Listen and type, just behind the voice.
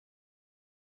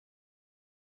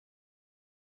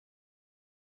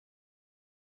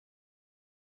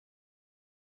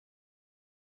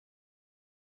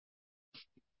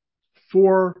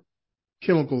four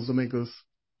chemicals that make us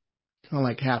kind of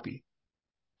like happy,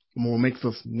 what makes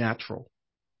us natural.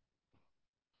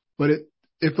 But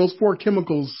if those four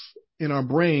chemicals in our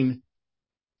brain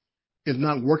is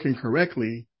not working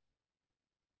correctly,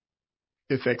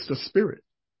 it affects the spirit.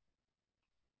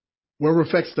 Whatever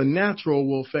affects the natural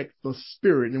will affect the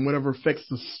spirit, and whatever affects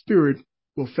the spirit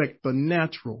will affect the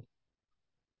natural.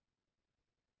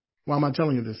 Why am I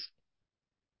telling you this?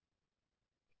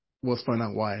 Well, let's find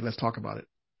out why. Let's talk about it.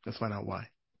 Let's find out why.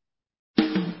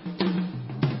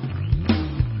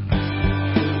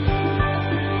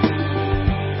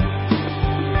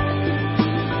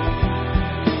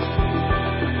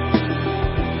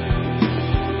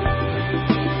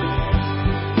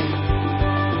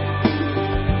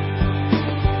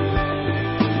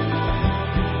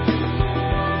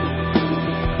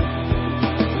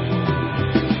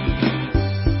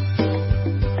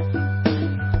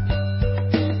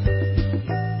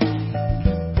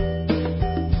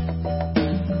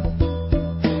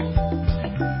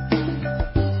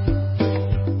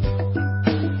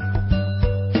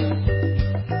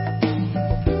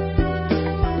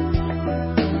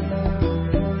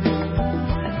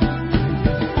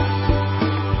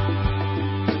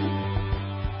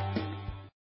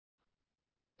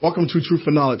 Welcome to Truth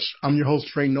for Knowledge. I'm your host,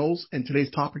 Trey Knowles, and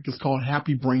today's topic is called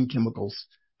Happy Brain Chemicals.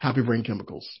 Happy Brain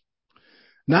Chemicals.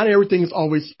 Not everything is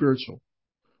always spiritual.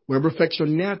 Whatever affects your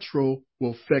natural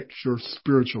will affect your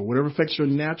spiritual. Whatever affects your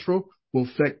natural will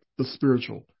affect the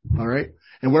spiritual. All right?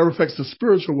 And whatever affects the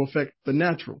spiritual will affect the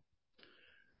natural.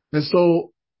 And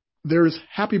so there's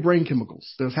happy brain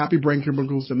chemicals. There's happy brain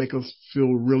chemicals that make us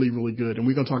feel really, really good. And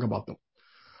we're going to talk about them.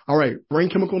 All right. Brain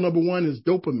chemical number one is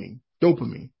dopamine.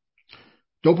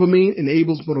 Dopamine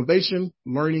enables motivation,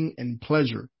 learning, and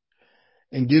pleasure,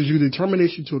 and gives you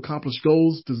determination to accomplish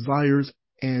goals, desires,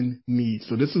 and needs.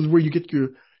 So this is where you get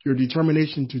your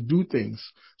determination to do things.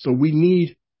 So we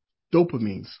need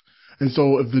dopamines. And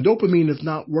so if the dopamine is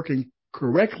not working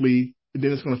correctly,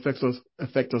 then it's going to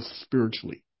affect us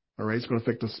spiritually. All right. It's going to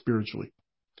affect us spiritually.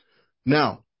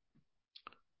 Now,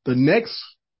 the next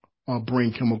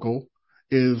brain chemical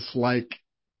is like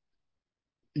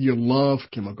your love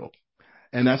chemical.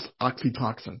 And that's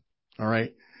oxytocin. All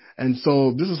right. And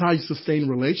so this is how you sustain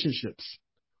relationships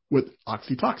with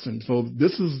oxytocin. So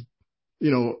this is,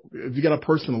 if you got a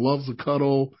person that loves to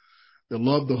cuddle, that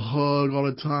love to hug all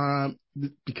the time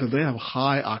because they have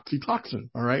high oxytocin.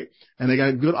 All right. And they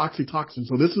got good oxytocin.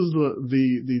 So this is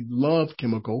the love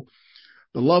chemical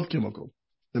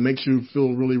that makes you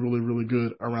feel really, really, really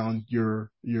good around your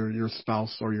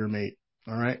spouse or your mate.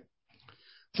 All right.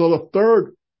 So the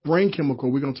third brain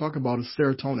chemical we're going to talk about is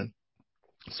serotonin.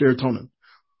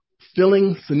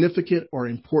 Feeling significant or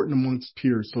important amongst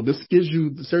peers. So the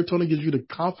serotonin gives you the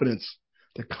confidence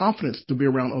to be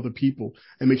around other people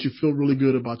and makes you feel really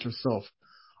good about yourself.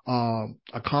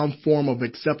 A calm form of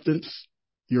acceptance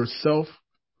yourself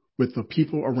with the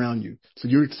people around you. So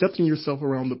you're accepting yourself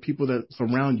around the people that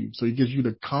surround you. So it gives you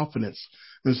the confidence.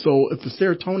 And so if the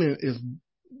serotonin is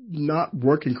not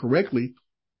working correctly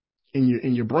in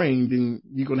your brain, then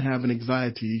you're going to have an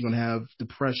anxiety, you're going to have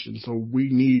depression. So we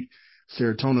need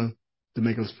serotonin to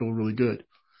make us feel really good.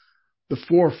 The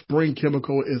fourth brain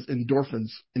chemical is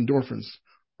endorphins. Endorphins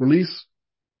releases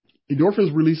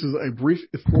a brief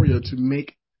euphoria to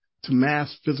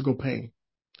mask physical pain.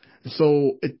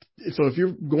 So if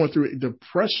you're going through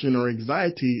depression or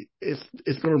anxiety,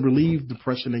 it's going to relieve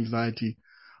depression, anxiety,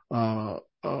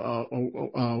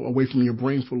 away from your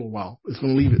brain for a little while. It's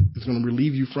going to leave it. It's going to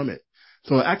relieve you from it.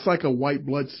 So it acts like a white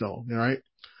blood cell. All right.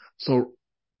 So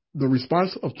the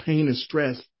response of pain and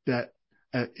stress that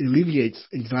alleviates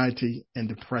anxiety and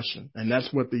depression. And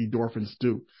that's what the endorphins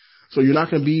do. So you're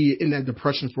not going to be in that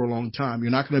depression for a long time.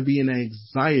 You're not going to be in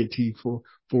anxiety for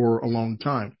a long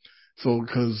time. So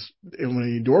because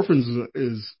when endorphins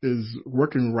is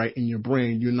working right in your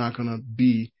brain, you're not going to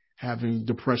be having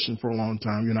depression for a long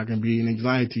time. You're not going to be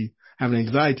having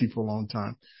anxiety for a long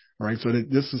time. All right. So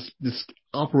this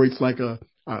operates like a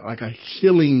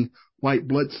healing white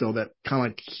blood cell that kind of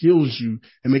like heals you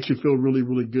and makes you feel really,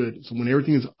 really good. So when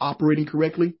everything is operating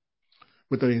correctly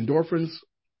with the endorphins,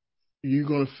 you're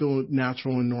going to feel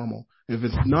natural and normal. If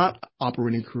it's not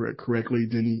operating correctly,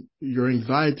 then your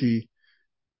anxiety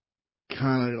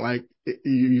kind of like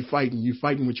you're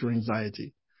fighting with your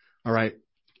anxiety. All right.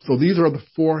 So these are the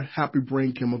four happy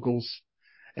brain chemicals,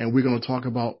 and we're going to talk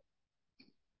about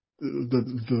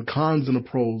the cons and the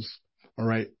pros. All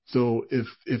right. So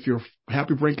if your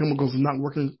happy brain chemicals are not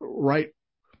working right,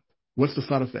 what's the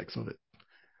side effects of it?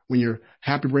 When your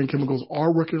happy brain chemicals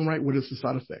are working right, what is the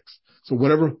side effects? So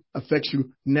whatever affects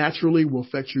you naturally will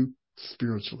affect you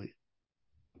spiritually.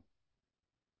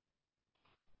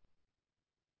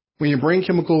 When your brain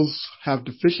chemicals have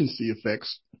deficiency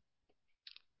effects,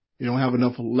 you don't have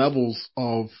enough levels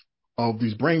of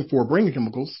these four brain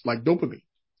chemicals like dopamine.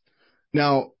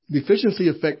 Now, deficiency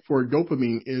effect for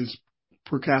dopamine is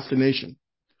procrastination.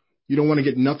 You don't want to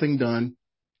get nothing done.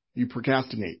 You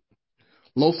procrastinate.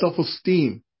 Low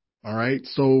self-esteem. All right.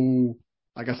 So,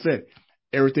 like I said,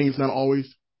 everything is not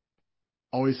always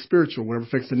spiritual. Whatever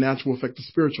affects the natural affects the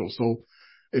spiritual. So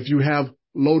if you have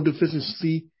low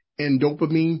deficiency in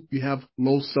dopamine, you have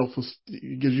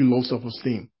it gives you low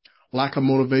self-esteem, lack of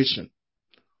motivation,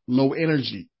 low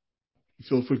energy. You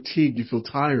feel fatigued. You feel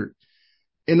tired,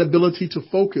 inability to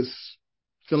focus,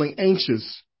 feeling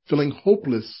anxious, feeling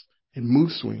hopeless, and mood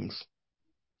swings.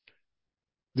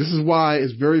 This is why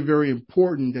it's very, very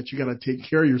important that you got to take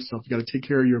care of yourself. You got to take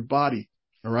care of your body.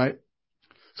 All right.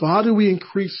 So how do we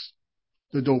increase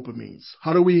the dopamines?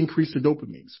 How do we increase the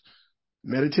dopamines?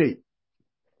 Meditate.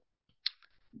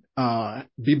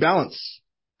 Be balanced.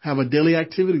 Have a daily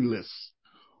activity list.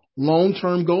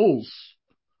 Long-term goals.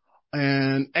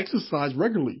 And exercise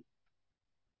regularly.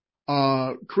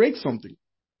 Create something.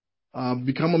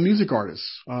 Become a music artist.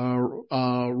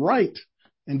 Write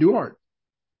and do art.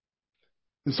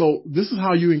 And so this is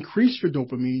how you increase your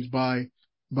dopamines by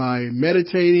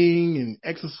meditating and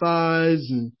exercise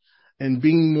and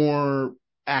being more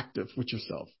active with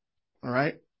yourself. All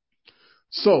right.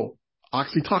 So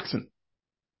oxytocin,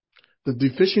 the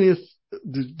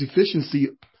deficiency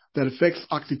that affects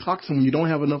oxytocin. When you don't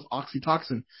have enough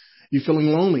oxytocin, you're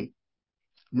feeling lonely.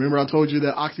 Remember, I told you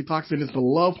that oxytocin is the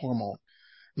love hormone.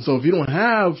 And so if you don't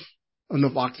have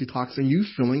enough oxytocin, you're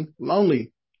feeling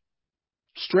lonely,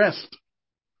 stressed,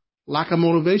 lack of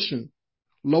motivation,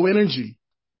 low energy,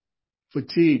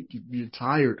 fatigue, you're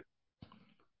tired,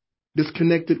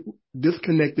 disconnected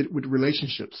with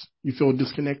relationships. You feel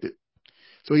disconnected.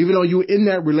 So even though you're in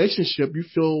that relationship, you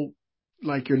feel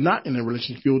like you're not in a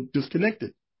relationship, you feel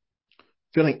disconnected,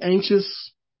 feeling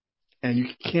anxious, and you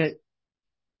can't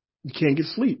get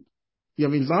sleep. You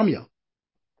have insomnia.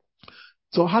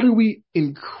 So how do we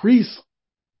increase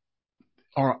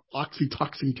our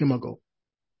oxytocin chemical?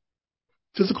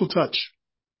 Physical touch.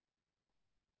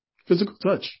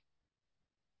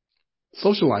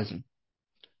 Socializing.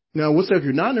 Now, what's if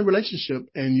you're not in a relationship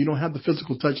and you don't have the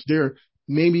physical touch there?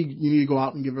 Maybe you need to go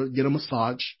out and get a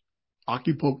massage,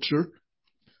 acupuncture,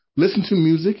 listen to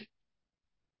music,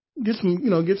 get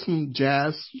some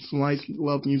jazz, some nice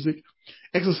love music,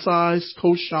 exercise,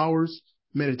 cold showers,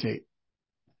 meditate.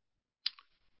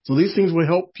 So these things will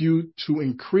help you to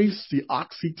increase the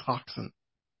oxytocin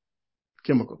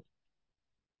chemical.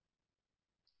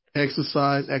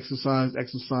 Exercise,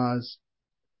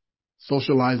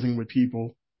 socializing with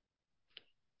people,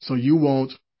 so you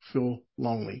won't feel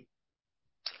lonely.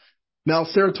 Now,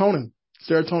 serotonin,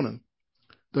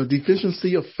 the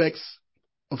deficiency effects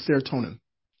of serotonin,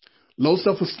 low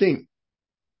self-esteem,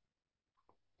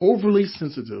 overly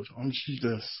sensitive.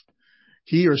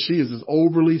 He or she is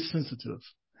overly sensitive,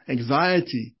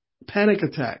 anxiety, panic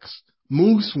attacks,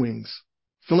 mood swings,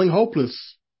 feeling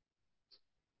hopeless,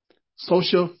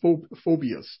 social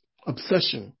phobias,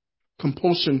 obsession,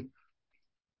 compulsion,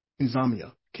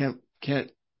 insomnia, can't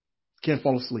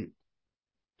fall asleep.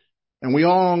 And we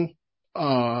all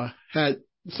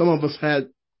some of us had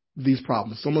these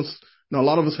problems. A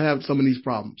lot of us have some of these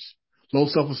problems. Low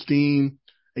self-esteem,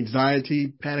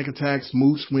 anxiety, panic attacks,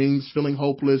 mood swings, feeling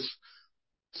hopeless,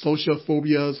 social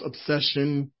phobias,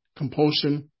 obsession,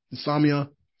 compulsion, insomnia.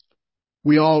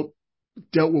 We all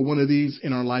dealt with one of these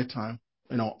in our lifetime.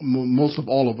 Most of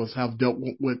all of us have dealt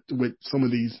with some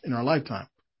of these in our lifetime.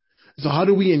 So how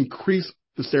do we increase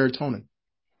the serotonin?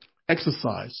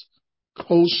 Exercise,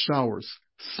 cold showers,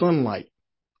 sunlight,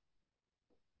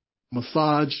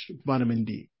 massage, vitamin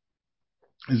D.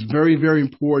 It's very, very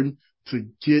important to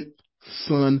get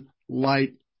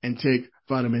sunlight and take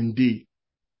vitamin D,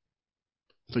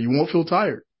 so you won't feel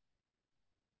tired.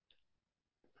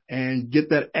 And get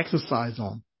that exercise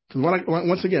on. Because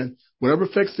once again, whatever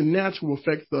affects the natural will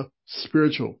affect the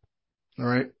spiritual. All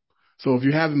right. So if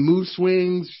you're having mood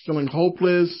swings, feeling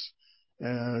hopeless,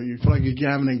 you feel like you're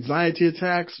having anxiety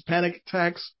attacks, panic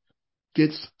attacks,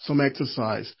 get some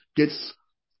exercise. Get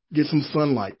some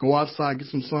sunlight. Go outside, get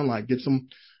some sunlight.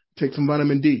 Take some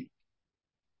vitamin D.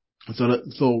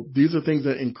 So these are things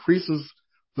that increases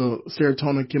the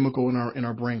serotonin chemical in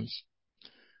our brains.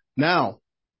 Now,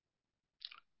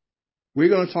 we're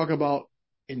going to talk about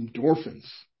endorphins.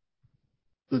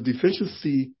 The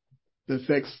deficiency that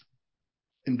affects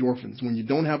endorphins. When you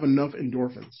don't have enough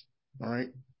endorphins, all right?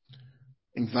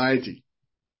 Anxiety.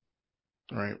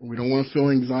 All right. We don't want to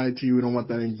feel anxiety. We don't want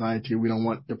that anxiety. We don't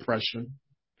want depression.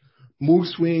 Mood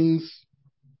swings.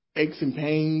 aches and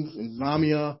pains,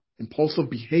 insomnia, impulsive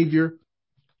behavior,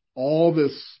 all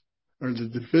this or the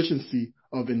deficiency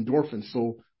of endorphins.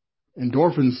 So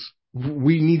endorphins,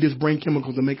 we need this brain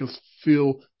chemical to make us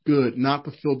feel good, not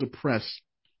to feel depressed,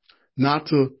 not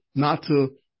to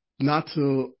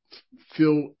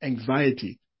feel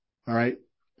anxiety. All right.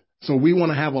 So we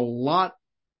want to have a lot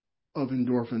of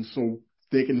endorphins so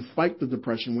they can fight the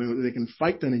depression, they can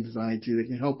fight the anxiety, they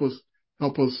can help us,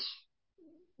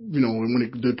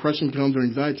 when depression comes or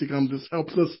anxiety comes, this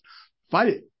helps us fight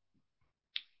it.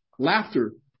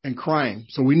 Laughter and crying.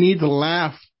 So we need to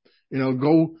laugh.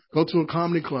 Go to a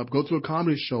comedy club, go to a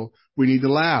comedy show. We need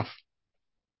to laugh.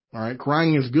 All right.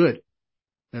 Crying is good.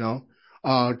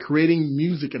 Creating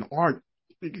music and art.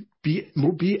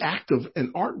 Be active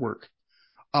in artwork.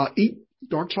 Eat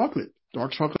dark chocolate.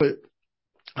 Dark chocolate.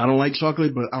 I don't like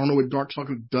chocolate, but I don't know what dark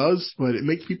chocolate does, but it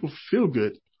makes people feel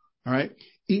good. All right.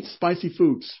 Eat spicy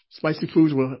foods. Spicy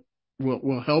foods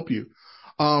will help you.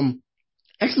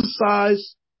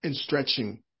 Exercise and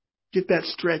stretching. Get that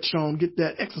stretch on. Get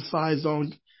that exercise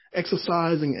on.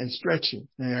 Exercising and stretching.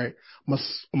 All right.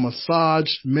 Massage,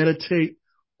 meditate.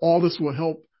 All this will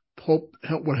help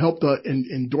the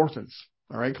endorphins.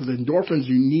 All right. Because endorphins,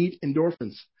 you need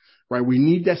endorphins. Right. We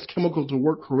need that chemical to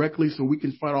work correctly so we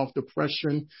can fight off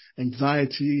depression,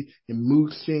 anxiety, and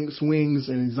mood swings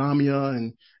and insomnia.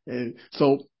 And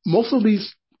so most of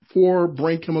these 4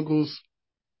 brain chemicals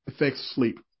affect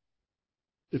sleep.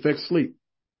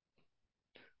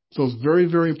 So it's very,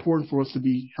 very important for us to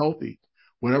be healthy.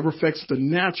 Whatever affects the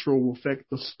natural will affect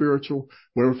the spiritual.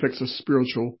 Whatever affects the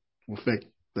spiritual will affect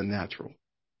the natural.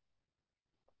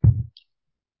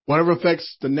 Whatever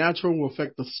affects the natural will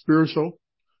affect the spiritual.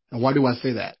 And why do I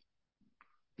say that?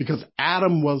 Because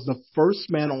Adam was the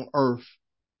first man on earth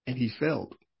and he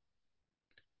failed.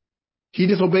 He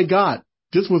disobeyed God.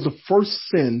 This was the first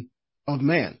sin of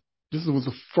man. This was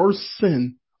the first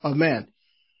sin of man.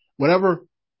 Whatever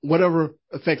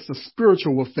affects the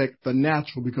spiritual will affect the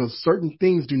natural because certain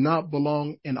things do not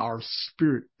belong in our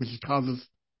spirit, which causes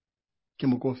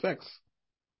chemical effects.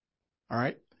 All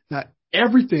right. Now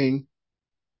everything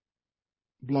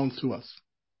belongs to us.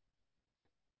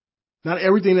 Not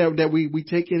everything that we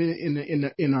take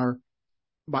in our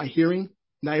by hearing,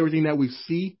 not everything that we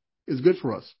see is good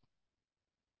for us.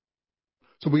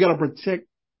 So we got to protect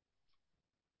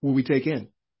what we take in.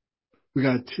 We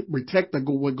got to protect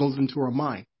what goes into our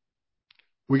mind.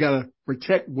 We got to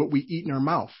protect what we eat in our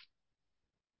mouth.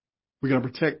 We got to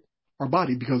protect our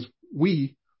body because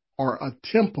we are a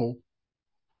temple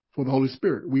for the Holy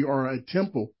Spirit. We are a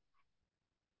temple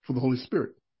for the Holy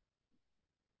Spirit.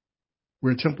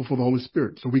 We're a temple for the Holy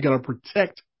Spirit. So we got to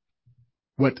protect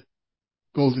what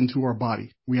goes into our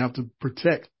body. We have to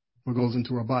protect what goes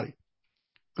into our body.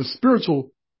 The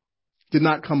spiritual did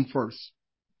not come first,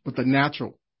 but the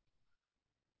natural.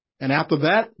 And after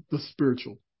that, the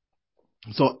spiritual.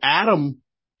 So Adam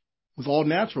was all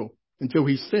natural until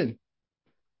he sinned.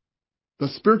 The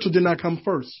spiritual did not come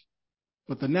first,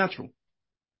 but the natural.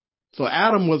 So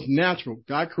Adam was natural.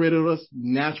 God created us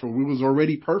natural. We was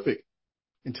already perfect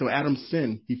until Adam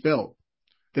sinned. He fell.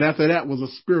 Then after that was a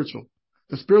spiritual.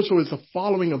 The spiritual is the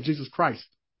following of Jesus Christ.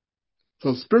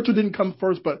 So spiritual didn't come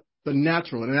first, but the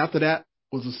natural. And after that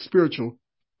was a spiritual.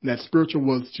 And that spiritual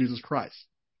was Jesus Christ.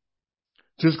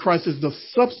 Jesus Christ is the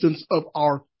substance of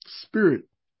our spirit,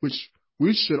 which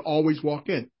we should always walk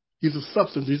in. He's a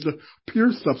substance. He's a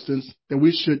pure substance that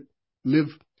we should live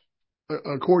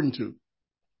according to.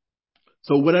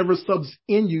 So whatever subs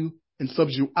in you and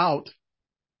subs you out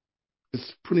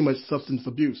is pretty much substance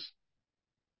abuse.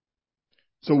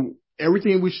 So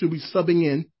everything we should be subbing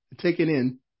in, taking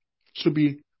in, should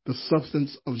be the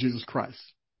substance of Jesus Christ.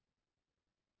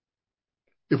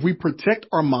 If we protect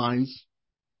our minds,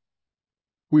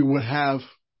 we will have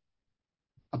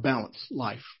a balanced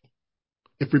life.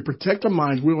 If we protect our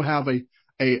minds, we will have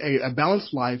a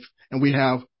balanced life and we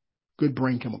have good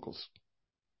brain chemicals.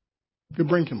 Good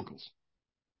brain chemicals.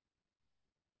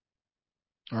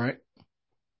 All right.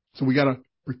 So we got to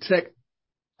protect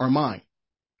our mind.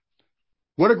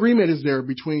 What agreement is there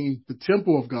between the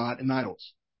temple of God and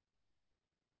idols?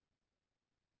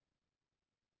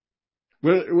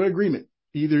 What agreement?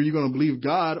 Either you're going to believe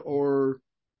God or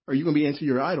you're going to be into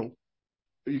your idol.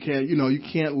 You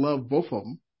can't love both of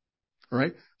them. All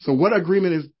right. So what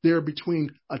agreement is there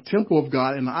between a temple of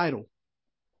God and an idol?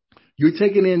 You're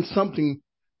taking in something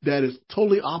that is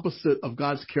totally opposite of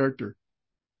God's character.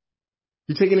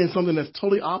 You're taking in something that's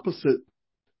totally opposite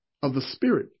of the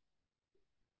Spirit.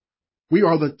 We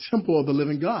are the temple of the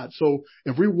living God. So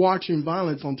if we're watching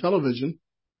violence on television,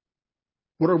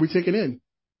 what are we taking in?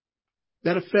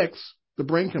 That affects the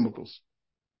brain chemicals.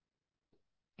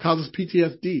 causes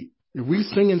PTSD. If we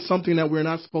sing in something that we're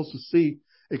not supposed to see,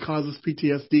 it causes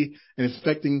PTSD and it's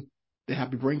affecting the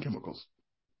happy brain chemicals.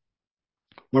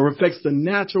 What affects the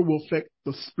natural will affect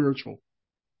the spiritual.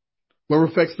 What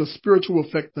affects the spiritual will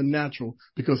affect the natural,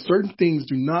 because certain things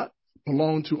do not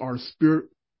belong to our spirit,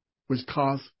 which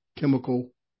cause chemical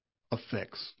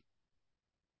effects.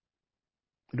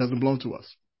 It doesn't belong to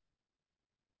us.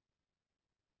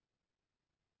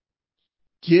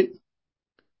 Get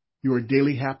your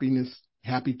daily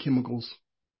happy chemicals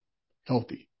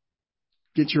healthy.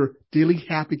 Get your daily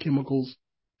happy chemicals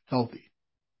healthy.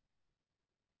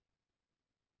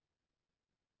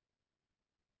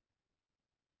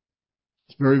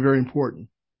 It's very, very important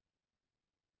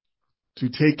to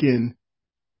take in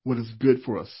what is good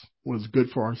for us, what is good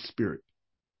for our spirit.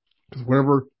 Because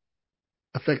whatever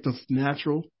affects us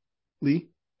naturally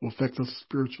will affect us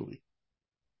spiritually.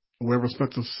 Whatever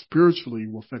affects us spiritually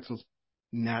will affect us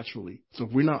naturally. So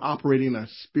if we're not operating in our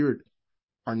spirit,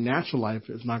 our natural life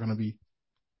is not going to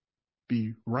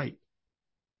be right.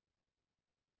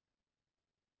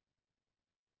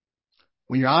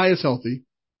 When your eye is healthy,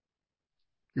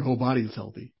 your whole body is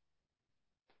healthy.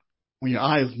 When your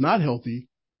eye is not healthy,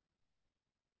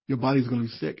 your body is going to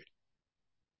be sick.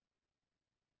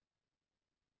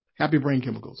 Happy brain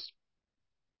chemicals.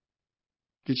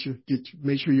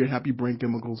 Make sure your happy brain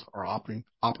chemicals are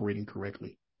operating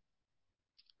correctly.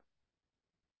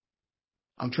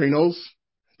 I'm Trey Knowles.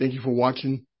 Thank you for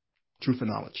watching Truth and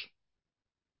Knowledge.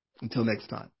 Until next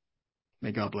time,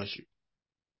 may God bless you.